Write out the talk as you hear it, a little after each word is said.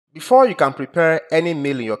Before you can prepare any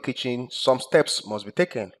meal in your kitchen, some steps must be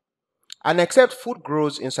taken. And except food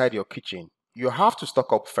grows inside your kitchen, you have to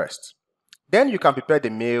stock up first. Then you can prepare the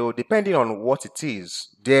meal depending on what it is.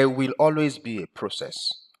 There will always be a process.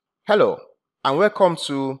 Hello, and welcome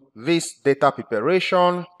to this data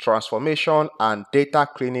preparation, transformation, and data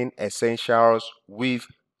cleaning essentials with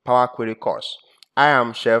Power Query course. I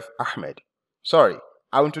am Chef Ahmed. Sorry,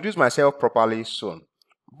 I'll introduce myself properly soon.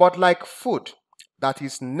 But like food that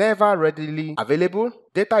is never readily available,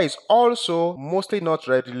 data is also mostly not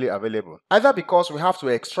readily available. Either because we have to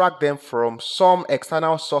extract them from some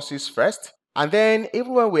external sources first, and then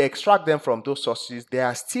even when we extract them from those sources, they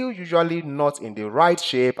are still usually not in the right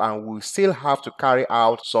shape and we still have to carry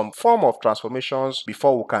out some form of transformations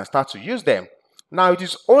before we can start to use them. Now, it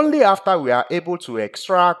is only after we are able to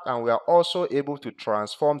extract and we are also able to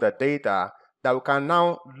transform the data that we can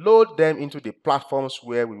now load them into the platforms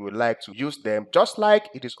where we would like to use them, just like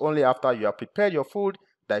it is only after you have prepared your food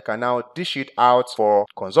that you can now dish it out for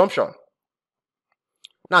consumption.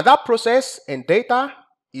 Now, that process in data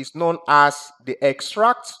is known as the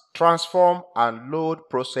extract, transform, and load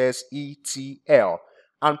process ETL.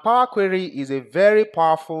 And Power Query is a very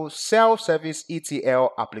powerful self-service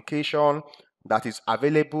ETL application that is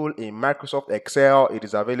available in Microsoft Excel. It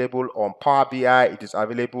is available on Power BI. It is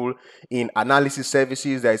available in analysis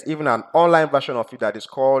services. There is even an online version of it that is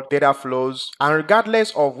called Data Flows. And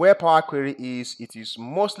regardless of where Power Query is, it is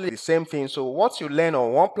mostly the same thing. So what you learn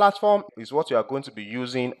on one platform is what you are going to be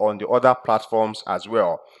using on the other platforms as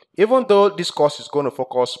well. Even though this course is going to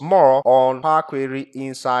focus more on Power Query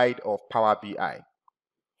inside of Power BI.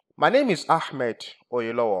 My name is Ahmed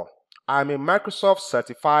Oyelowo. I'm a Microsoft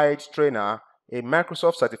certified trainer, a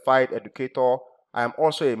Microsoft certified educator. I am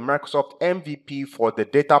also a Microsoft MVP for the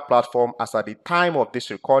data platform as at the time of this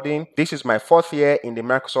recording. This is my 4th year in the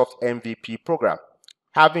Microsoft MVP program.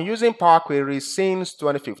 I have been using Power Query since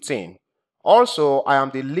 2015. Also, I am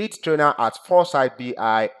the lead trainer at Foresight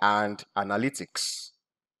BI and Analytics.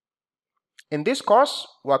 In this course,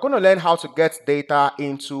 we are going to learn how to get data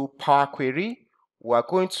into Power Query. We are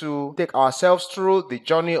going to take ourselves through the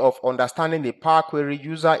journey of understanding the Power Query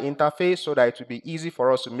user interface so that it will be easy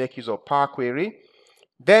for us to make use of Power Query.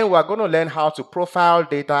 Then we are going to learn how to profile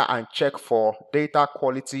data and check for data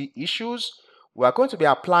quality issues. We are going to be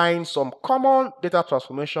applying some common data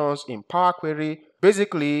transformations in Power Query.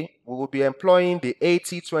 Basically, we will be employing the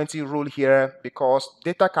 80-20 rule here because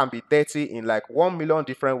data can be dirty in like 1 million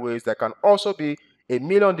different ways. There can also be a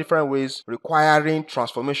million different ways requiring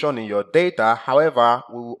transformation in your data. However,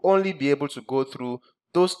 we will only be able to go through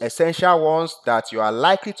those essential ones that you are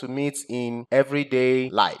likely to meet in everyday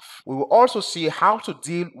life. We will also see how to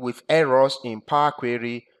deal with errors in Power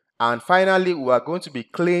Query. And finally, we are going to be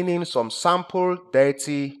cleaning some sample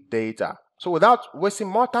dirty data. So without wasting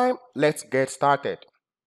more time, let's get started.